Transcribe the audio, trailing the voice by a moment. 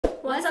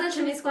What's up,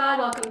 Chimmy Squad?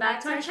 Welcome back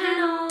to our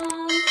channel!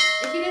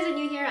 If you guys are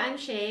new here, I'm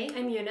Shay.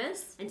 I'm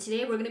Eunice. And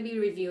today we're going to be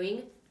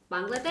reviewing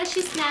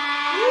Bangladeshi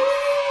snacks!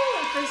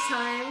 Woo! First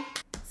time.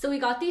 So we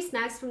got these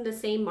snacks from the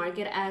same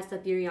market as the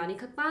biryani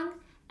cookbang,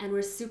 and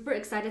we're super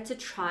excited to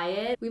try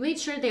it. We made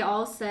sure they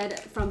all said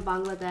from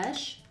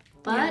Bangladesh,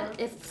 but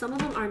if some of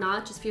them are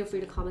not, just feel free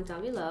to comment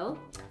down below.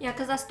 Yeah,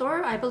 because that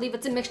store, I believe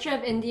it's a mixture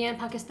of Indian,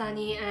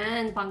 Pakistani,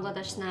 and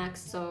Bangladesh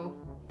snacks, so...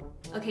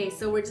 Okay,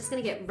 so we're just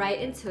gonna get right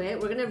into it.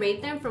 We're gonna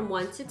rate them from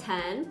 1 to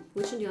 10.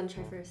 Which one do you want to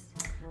try first?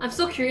 I'm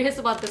so curious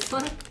about this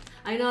one.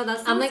 I know,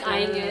 that's I'm like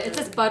eyeing it. It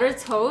says butter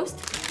toast.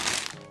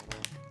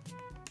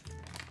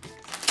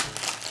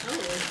 Oh,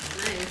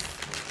 nice.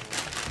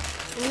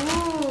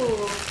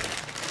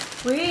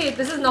 Ooh. Wait,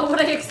 this is not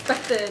what I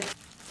expected.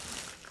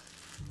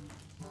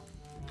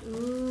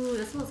 Ooh,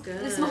 that smells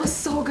good. It smells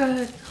so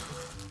good.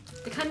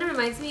 It kind of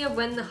reminds me of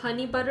when the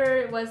honey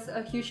butter was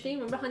a huge thing.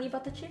 Remember honey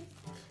butter chip?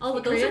 Oh,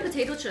 but those are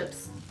potato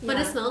chips. But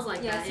it smells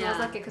like that. Yeah, it smells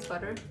like it 'cause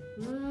butter.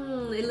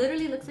 It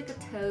literally looks like a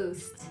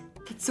toast.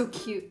 It's so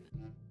cute.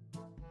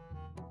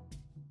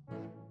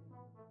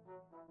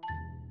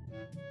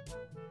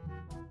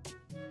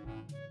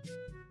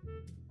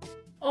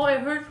 Oh, I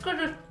heard because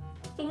there's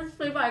so much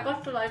flavor, I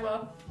got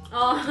saliva.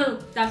 Oh,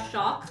 that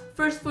shock.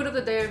 First food of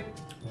the day.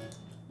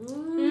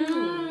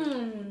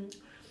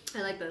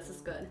 I like this,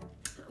 it's good.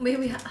 Wait,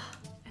 I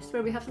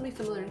swear we have something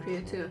similar in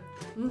Korea too.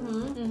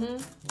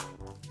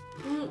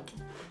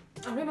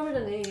 I don't remember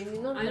the name.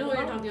 You know, I know what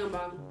you're talking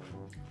about.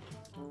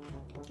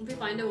 If we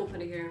find it, we'll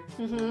put it here.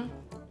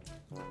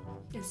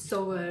 It's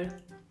so good.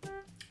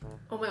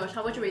 Oh my gosh,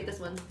 how would you rate this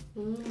one?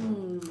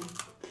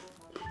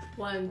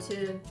 1,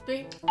 2,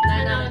 3.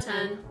 9 out of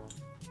 10.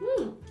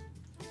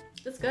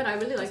 It's good. I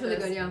really like it's really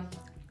this. good, yeah.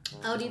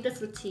 I would eat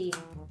this with tea.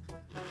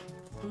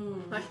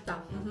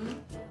 맛있다.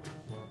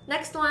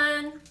 Next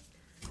one.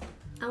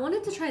 I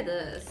wanted to try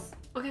this.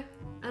 Okay.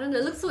 I don't know.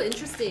 It looks so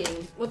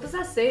interesting. What does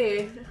that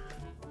say?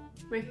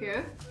 Right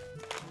here?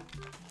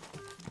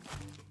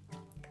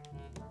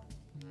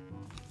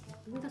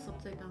 I think that's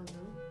upside down,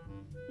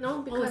 no?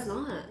 No, because it's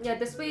not. Yeah,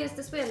 this way is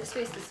this way and this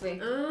way is this way.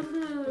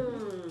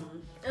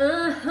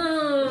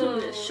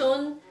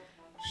 Shon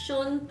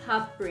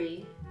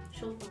Papri.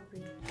 Shon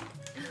Papri.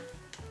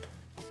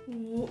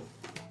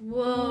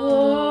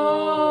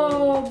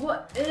 Whoa!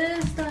 What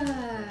is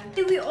that?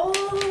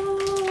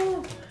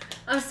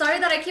 I'm sorry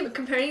that I keep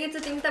comparing it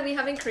to things that we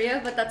have in Korea,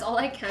 but that's all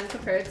I can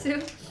compare it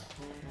to.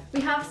 We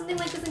have something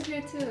like this in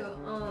Korea too.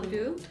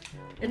 Do?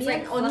 It's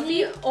like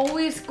only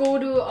always go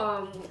to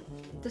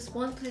this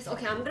one place.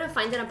 Okay, I'm gonna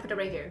find it and put it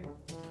right here.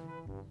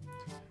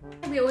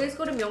 We always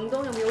go to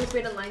Myeongdong and we always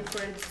wait in line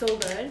for it. It's so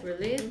good.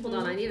 Really? Hold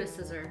on, I need a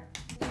scissor.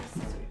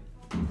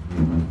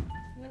 I'm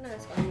gonna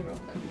spell you real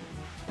quick.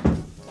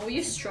 Oh,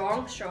 you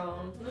strong.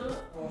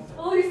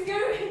 Oh, you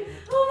scared me.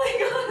 Oh my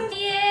god.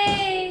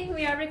 Yay!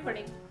 We are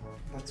recording.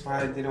 That's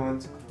why I didn't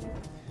want to come.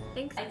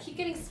 Thanks. I keep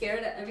getting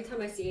scared every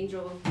time I see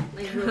Angel.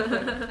 Like real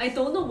quick. I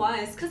don't know why.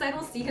 It's because I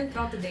don't see him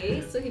throughout the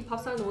day, so he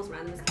pops out in the most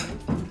random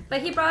times.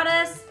 But he brought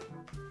us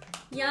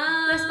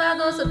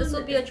Respado, so this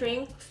will be a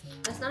drink.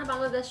 It's not a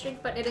Bangladesh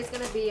drink, but it is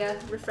gonna be a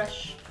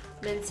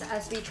refreshment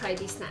as we try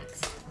these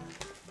snacks.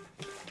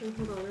 Oh,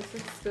 hold on, it's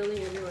like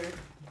spilling everywhere.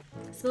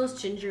 It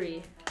smells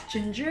gingery.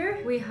 Ginger?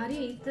 Wait, how do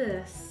you eat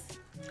this?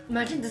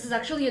 Imagine this is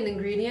actually an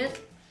ingredient.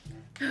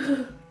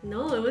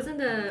 No, it wasn't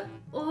the...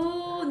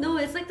 Oh, no,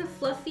 it's like the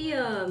fluffy...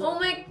 Oh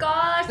my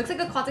gosh! Looks like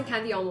a cotton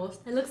candy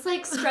almost. It looks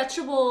like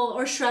stretchable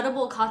or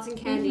shreddable cotton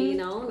candy, you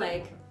know?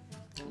 Like...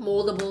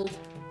 Moldable.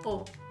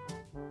 Oh.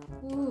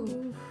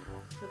 Ooh.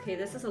 Okay,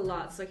 this is a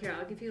lot, so here,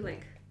 I'll give you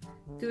like...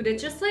 Dude, it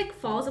just like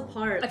falls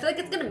apart. I feel like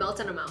it's gonna melt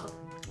in our mouth.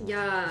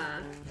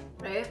 Yeah.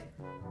 Right?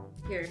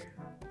 Here.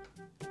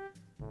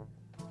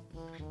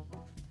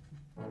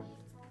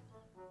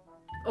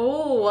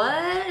 Oh,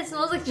 what? It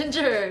smells like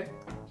ginger.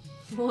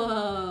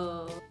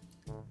 Whoa.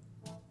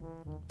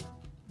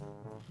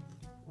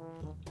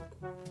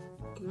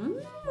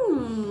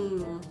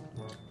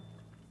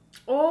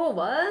 Oh,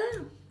 what?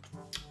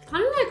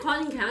 Kind of like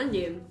cotton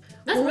candy.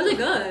 That's really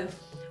good.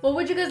 What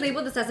would you guys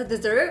label this as, a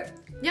dessert?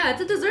 Yeah,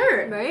 it's a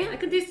dessert. Right? I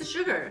can taste the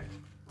sugar.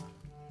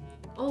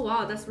 Oh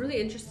wow, that's really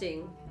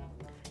interesting.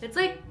 It's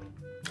like...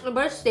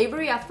 But it's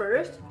savory at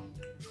first.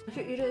 I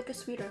should eat it like a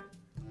sweeter.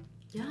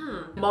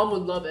 Yeah. Mom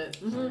would love it.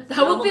 That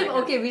Mom would be... will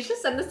like Okay, we should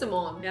send this to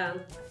mom. Yeah,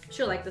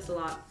 she'll like this a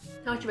lot.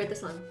 How would you rate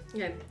this one?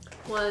 Okay.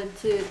 1,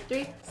 2,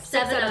 3.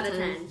 7 out of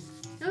 10.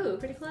 Oh,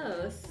 pretty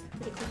close.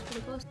 Pretty close,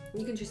 pretty close.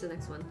 You can choose the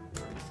next one.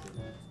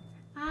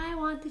 I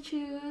want to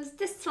choose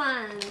this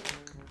one.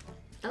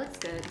 That looks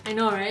good. I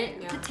know,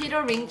 right? Yeah.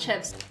 Potato ring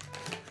chips.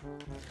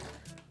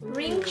 Ooh.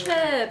 Ring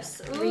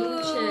chips.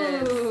 Ring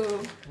chips.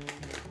 Ooh.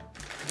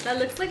 That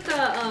looks like the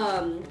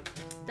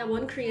that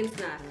one Korean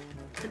snack.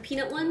 The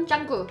peanut one?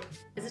 Janggu.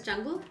 Is it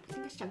janggu? I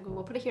think it's janggu.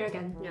 We'll put it here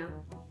again. Yeah.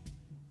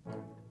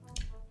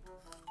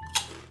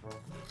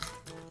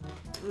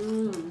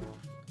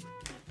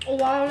 Oh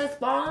wow, that's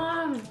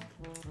bomb.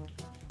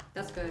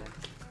 That's good.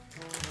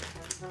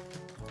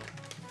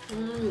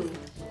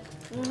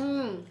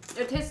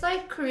 It tastes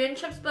like Korean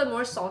chips but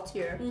more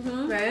saltier,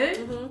 Mm-hmm. right?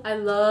 Mm-hmm. I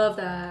love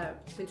that.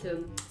 Me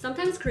too.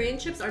 Sometimes Korean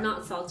chips are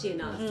not salty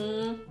enough.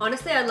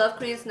 Honestly, I love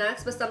Korean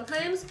snacks, but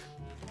sometimes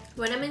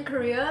when I'm in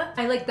Korea,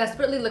 I like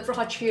desperately look for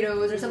hot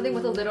Cheetos or something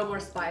with a little more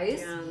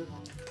spice. Yeah.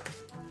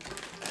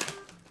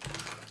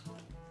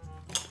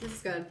 This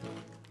is good.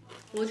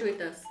 What would you rate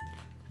this?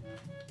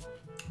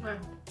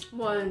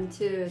 1,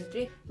 2,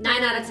 3.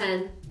 9 out of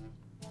 10.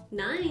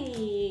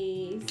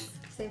 Nice.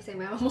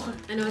 Same. I want more.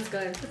 I know it's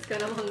good. It's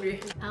good. I'm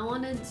hungry. I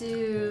want to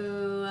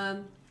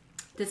do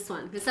this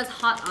one. It says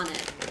hot on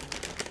it.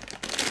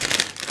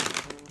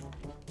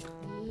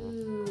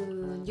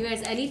 Ooh. You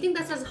guys, anything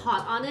that says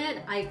hot on it,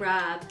 I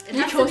grab. It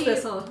You has to chose be-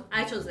 this, huh?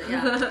 I chose it,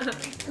 yeah.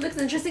 It looks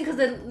interesting because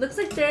it looks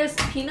like there's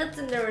peanuts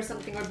in there or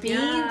something, or beans,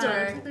 Yeah, I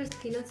or think there's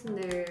peanuts in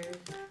there.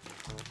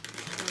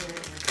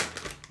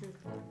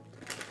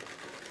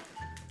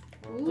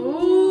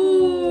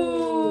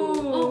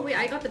 Ooh. Oh wait,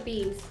 I got the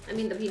beans. I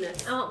mean the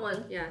peanuts. I want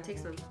one. Yeah, take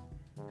some.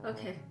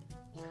 Okay.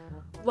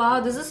 Wow,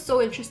 this is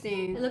so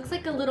interesting. It looks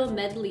like a little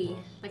medley,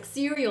 like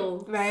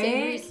cereal, Right?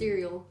 Savory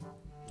cereal.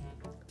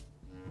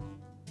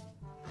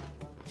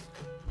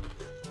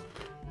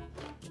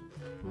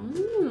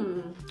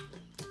 Mmm.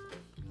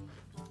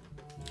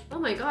 Oh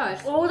my gosh.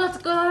 Oh, that's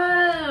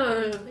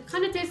good. It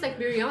kind of tastes like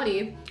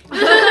biryani,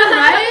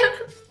 right?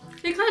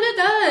 It kind of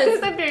does.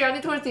 Tastes like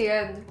biryani towards the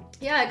end.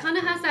 Yeah, it kind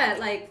of has that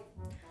like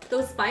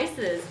those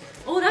spices.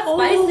 Oh, that's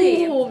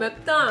spicy. 오,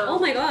 맵다. Oh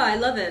my god, I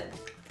love it.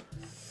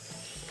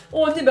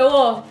 오, 언니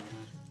매워.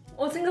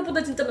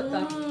 생각보다 진짜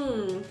맵다.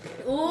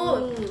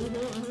 오.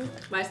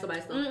 맛있어,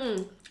 맛있어.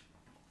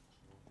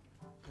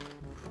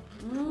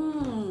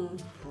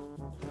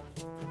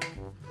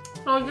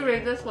 How would you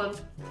rate this one?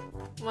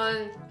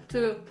 1,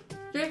 2,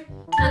 3.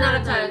 10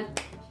 out of 10.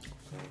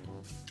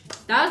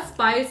 That's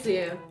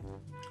spicy.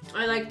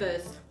 I like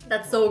this.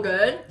 That's so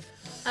good.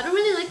 I don't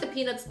really like the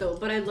peanuts though,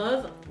 but I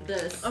love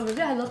this. Oh,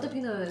 really? I love the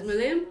peanuts.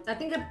 Really? I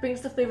think it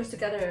brings the flavors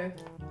together.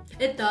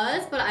 It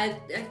does, but I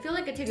feel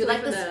like it takes You away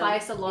like from the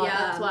spice a lot, Yeah,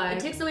 that's why. it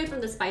takes away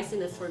from the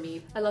spiciness for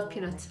me. I love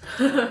peanuts.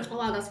 Oh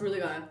wow, that's really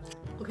good.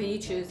 Okay, you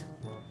choose.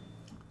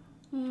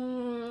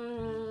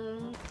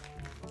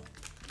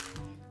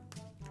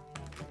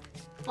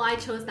 Well, I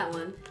chose that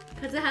one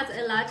because it has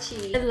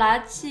elachi.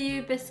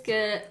 Elachi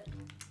biscuit.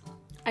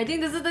 I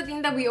think this is the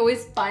thing that we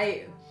always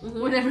bite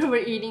whenever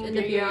we're eating In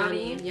the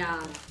biryani. biryani.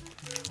 Yeah.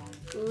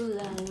 Ooh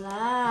la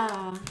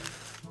la.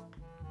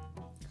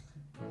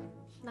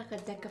 Like a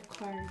deck of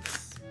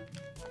cards.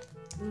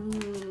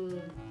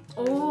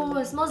 Oh,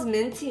 it smells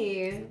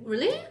minty.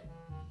 Really?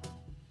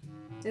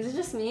 Is it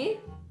just me?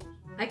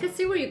 I could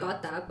see where you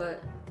got that,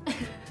 but I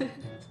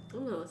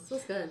don't know. It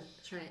smells good.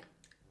 Let's try it.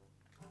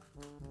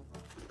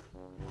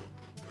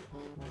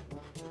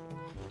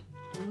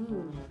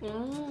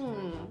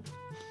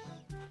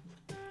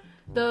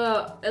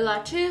 The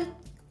elachi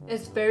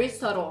is very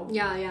subtle.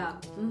 Yeah, yeah.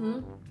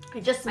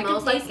 It just I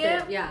smells can like taste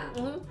it. it. Yeah.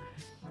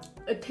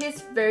 It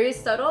tastes very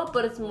subtle,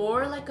 but it's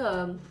more like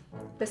a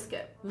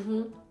biscuit.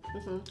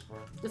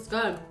 It's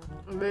good.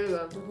 Very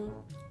good.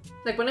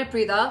 Like when I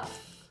breathe out,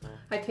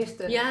 I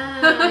taste it.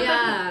 Yeah,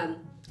 yeah.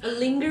 A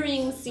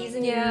lingering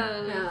seasoning.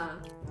 Yeah. Yeah.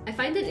 I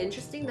find it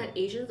interesting that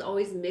Asians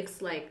always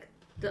mix like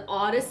the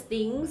oddest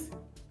things,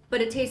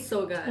 but it tastes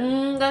so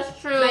good. That's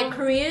true. Like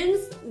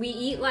Koreans, we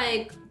eat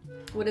like,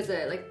 what is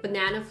it? Like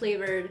banana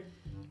flavored.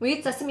 we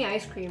eat sesame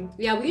ice cream.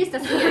 Yeah, we eat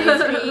sesame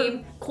ice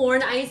cream,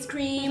 corn ice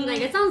cream.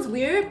 Like it sounds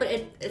weird, but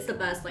it's the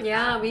best. Like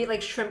Yeah, we eat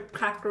like shrimp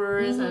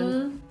crackers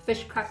and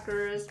fish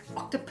crackers.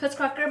 Octopus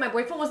cracker. My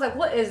boyfriend was like,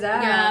 "What is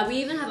that?" yeah, we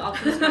even have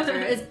octopus cracker.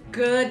 It's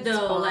good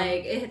though. fun.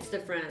 Like it hits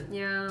different.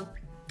 Yeah.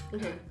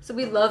 Okay. So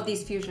we love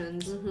these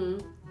fusions.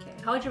 Okay,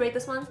 how would you rate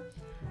this one?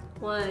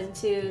 1,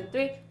 2,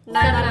 3. 9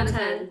 out of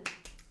 10.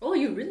 Oh,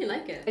 you really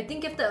like it. I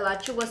think if the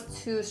elachi was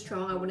too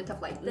strong, I wouldn't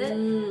have liked it.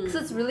 Because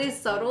it's really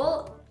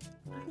subtle.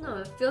 I don't know,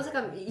 it feels like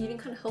I'm eating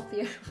kind of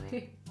healthy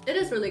anyway. It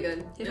is really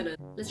good. Yeah. It is.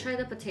 Let's try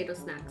the potato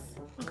snacks.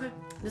 Okay.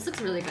 This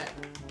looks really good.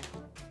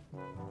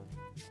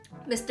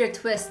 Mr.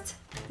 Twist.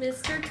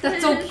 Mr. Twist.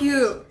 That's so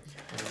cute.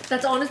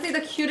 That's honestly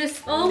the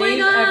cutest Oh my name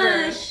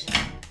gosh.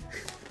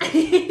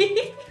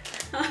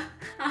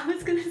 I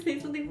was gonna say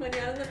something funny.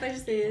 I don't know if I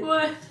should say it. ever.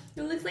 What?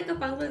 It looks like a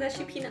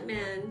Bangladeshi peanut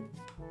man.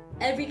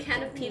 Every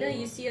can of peanut,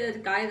 you see a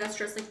guy that's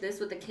dressed like this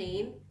with a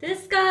cane.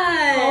 This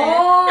guy!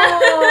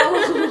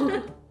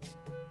 Oh!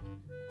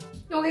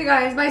 Okay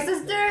guys, my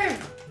sister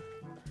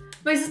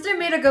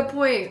made a good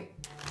point.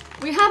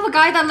 We have a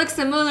guy that looks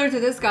similar to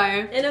this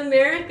guy. In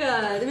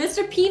America,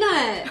 Mr.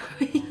 Peanut!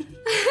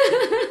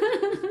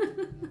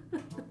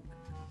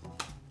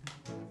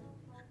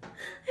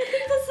 I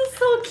think this is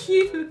so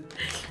cute.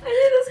 I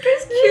think this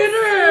guy's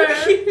cuter.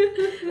 So cute.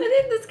 I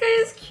think this guy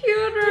is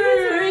cuter.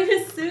 He's wearing a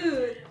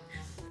suit.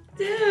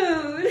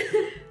 Dude.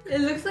 It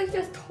looks like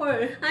just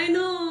tall. I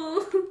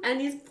know. And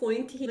he's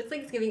pointy. He looks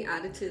like he's giving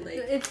attitude. Like,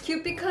 It's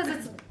cute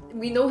because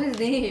we know his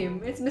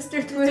name. It's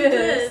Mr. Twist.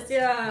 Twist.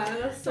 Yeah,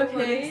 that's so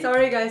Okay, funny.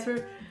 sorry guys,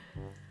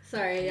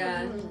 Sorry,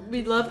 yeah.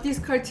 we love these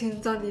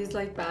cartoons on these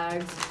like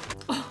bags.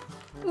 Oh,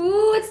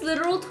 Ooh, it's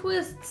literal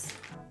twists.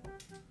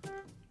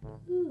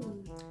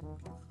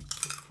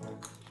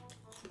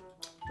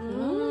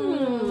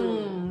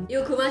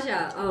 이거 그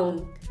맛이야.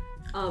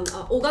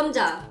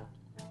 오감자.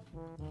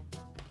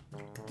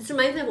 This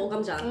reminds me of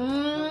오감자.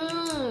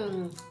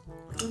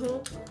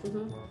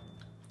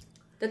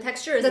 The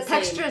texture is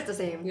the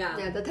same. Yeah.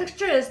 Yeah, the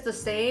texture is the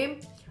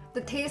same.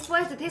 The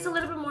taste-wise, it tastes a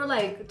little bit more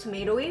like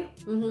tomatoey.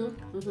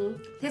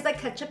 Tastes like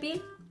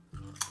ketchup-y.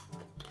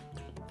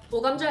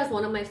 오감자 is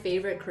one of my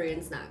favorite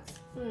Korean snacks.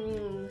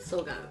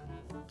 So good.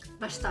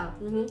 맛있다.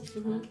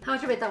 How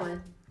much you rate that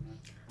one?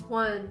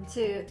 1,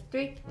 2,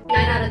 3.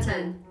 9 out of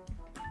 10.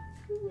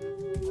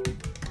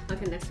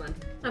 Okay, next one.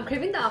 I'm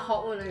craving that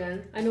hot one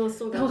again. I know, it's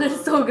so good. That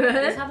one's so good.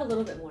 Let's have a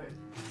little bit more.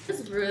 This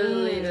is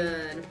really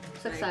good.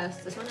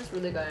 Success. This one is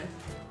really good.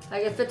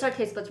 Like, it fits our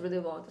taste buds really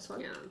well, this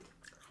one. Yeah.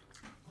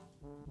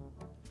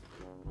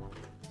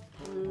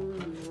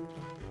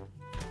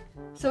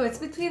 So it's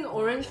between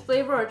orange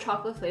flavor or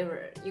chocolate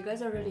flavor. You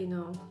guys already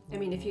know. I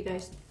mean, if you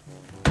guys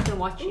have been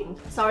watching.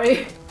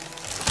 Sorry.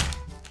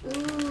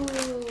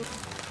 Ooh.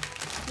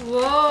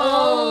 Whoa.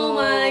 Oh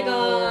my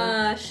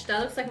gosh.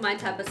 That looks like my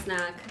type of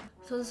snack.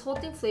 So this whole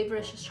thing flavor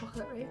is just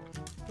chocolate, right?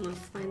 Let's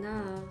find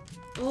out.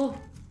 Oh,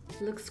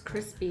 looks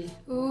crispy.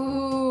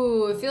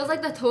 Ooh, it feels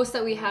like the toast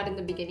that we had in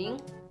the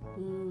beginning.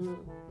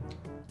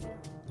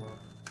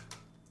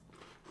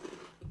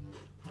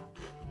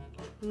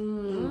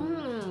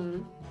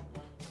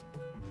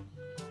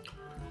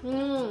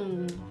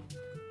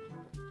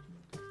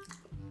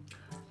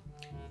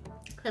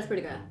 That's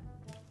pretty good.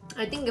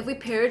 I think if we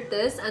paired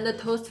this and the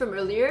toast from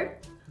earlier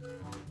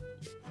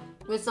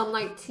with some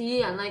like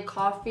tea and like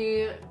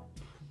coffee,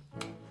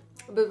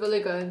 it'd be really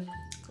good.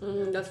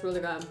 That's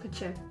really good.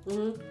 그치?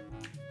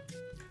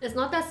 It's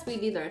not that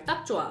sweet either.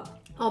 딱 좋아.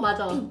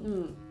 맞아.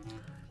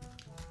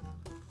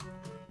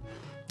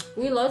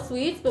 We love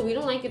sweets, but we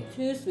don't like it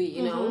too sweet,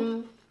 you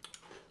know?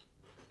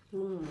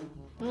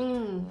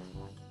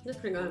 That's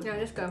pretty good. Yeah,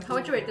 just go. How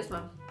would you rate this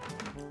one?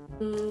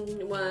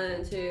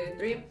 1, 2,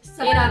 3.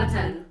 7 8 out of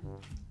 10.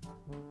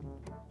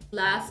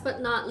 Last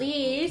but not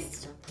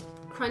least,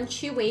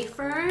 crunchy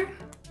wafer,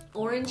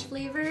 orange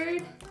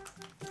flavored.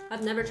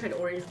 I've never tried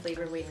orange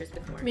flavored wafers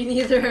before. Me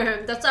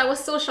neither. That's why I was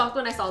so shocked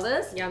when I saw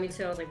this. Yeah, me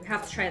too. I was like, we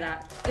have to try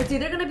that. It's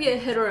either gonna be a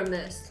hit or a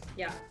miss.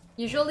 Yeah.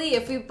 Usually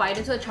if we bite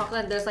into a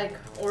chocolate and there's like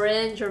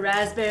orange or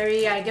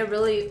raspberry, I get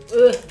really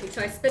ugh.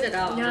 So I spit it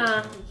out.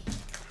 Yeah.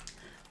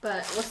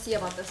 But we'll see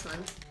about this one.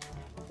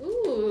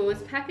 Ooh,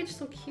 it's packaged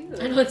so cute.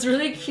 I know, it's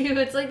really cute.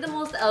 It's like the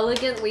most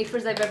elegant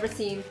wafers I've ever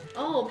seen.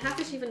 Oh,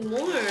 packaged even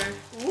more.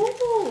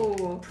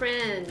 Ooh.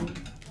 Pran.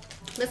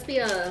 Must be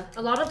a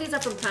lot of these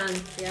are from Pan.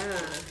 Yeah.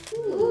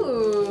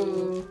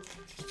 Ooh.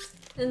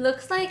 It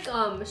looks like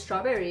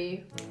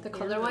strawberry. The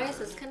color-wise,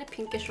 it's kind of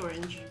pinkish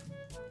orange.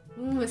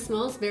 It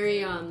smells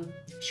very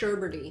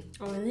sherbety.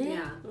 Oh really?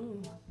 Yeah.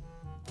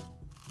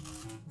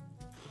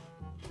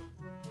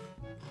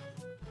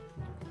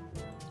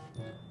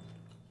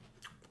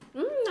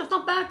 That's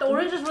not bad. The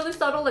orange is really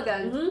subtle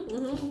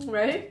again.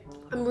 Right?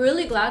 I'm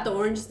really glad the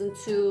orange isn't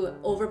too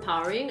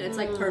overpowering. It's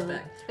like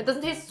perfect. It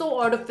doesn't taste so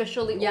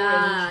artificially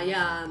orange.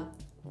 Yeah.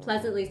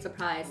 Pleasantly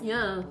surprised.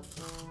 Yeah.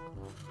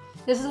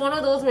 This is one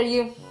of those where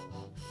you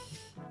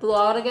blow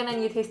out again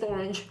and you taste the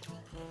orange.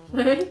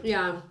 Right?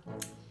 Yeah.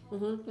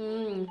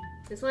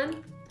 This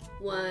one?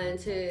 1,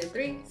 2,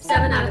 3.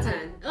 7 out of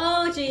 10.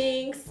 Oh,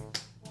 jinx.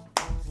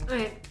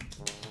 Alright.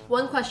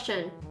 One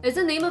question. Is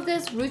the name of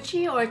this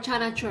Ruchi or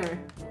Chanachur?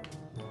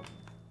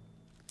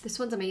 This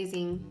one's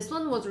amazing. This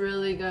one was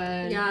really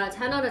good. Yeah,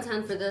 10 out of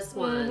 10 for this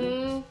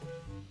one.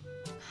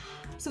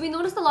 So we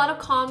noticed a lot of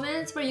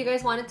comments where you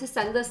guys wanted to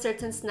send us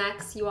certain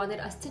snacks you wanted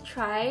us to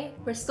try.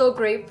 We're so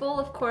grateful,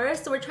 of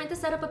course. So we're trying to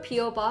set up a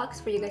PO box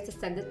for you guys to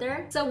send it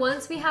there. So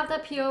once we have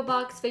that PO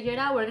box figured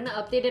out, we're gonna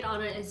update it on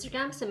our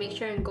Instagram. So make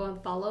sure and go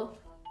and follow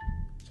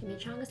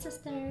Chimichonga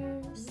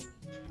Sisters.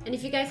 And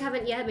if you guys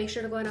haven't yet, make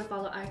sure to go ahead and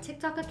follow our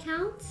TikTok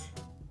account.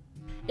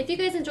 If you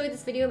guys enjoyed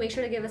this video, make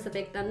sure to give us a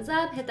big thumbs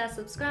up, hit that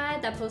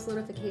subscribe, that post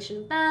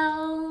notification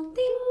bell,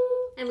 ding!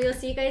 And we will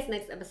see you guys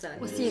next episode.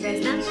 We'll see you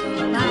guys next.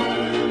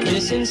 Bye.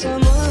 Missing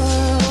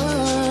someone.